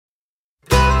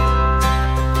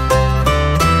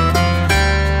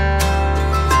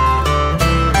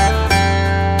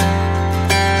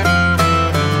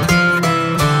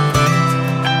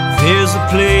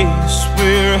place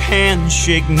where a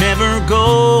handshake never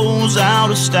goes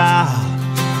out of style,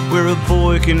 where a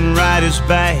boy can ride his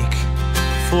bike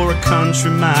for a country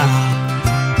mile.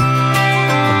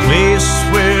 A place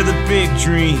where the big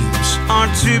dreams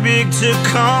aren't too big to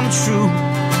come true,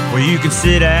 where you can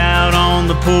sit out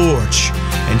on the porch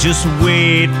and just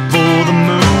wait for the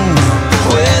moon.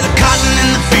 Where the cotton in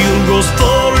the field grows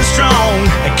full and strong,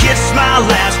 and kids smile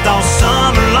last all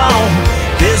summer long.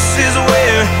 This is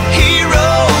where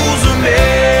heroes are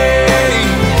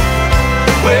made,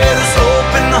 where there's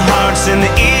hope in the hearts and the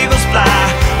eagles fly,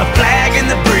 a flag in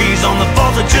the breeze on the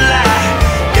 4th of July.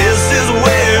 This is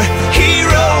where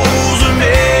heroes are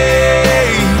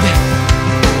made.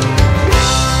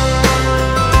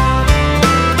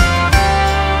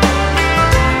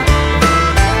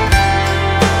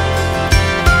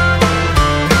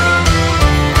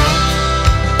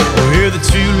 Where the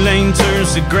 2-lane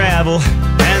turns to gravel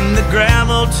and the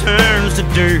gravel turns to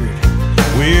dirt,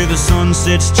 where the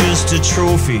sunset's just a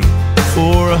trophy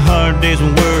for a hard day's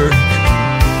work,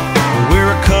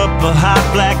 where a cup of hot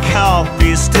black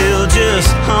coffee is still just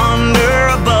under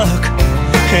 $1,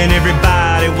 and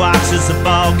everybody watches the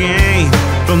ball game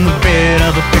from the bed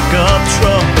of a pickup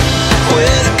truck.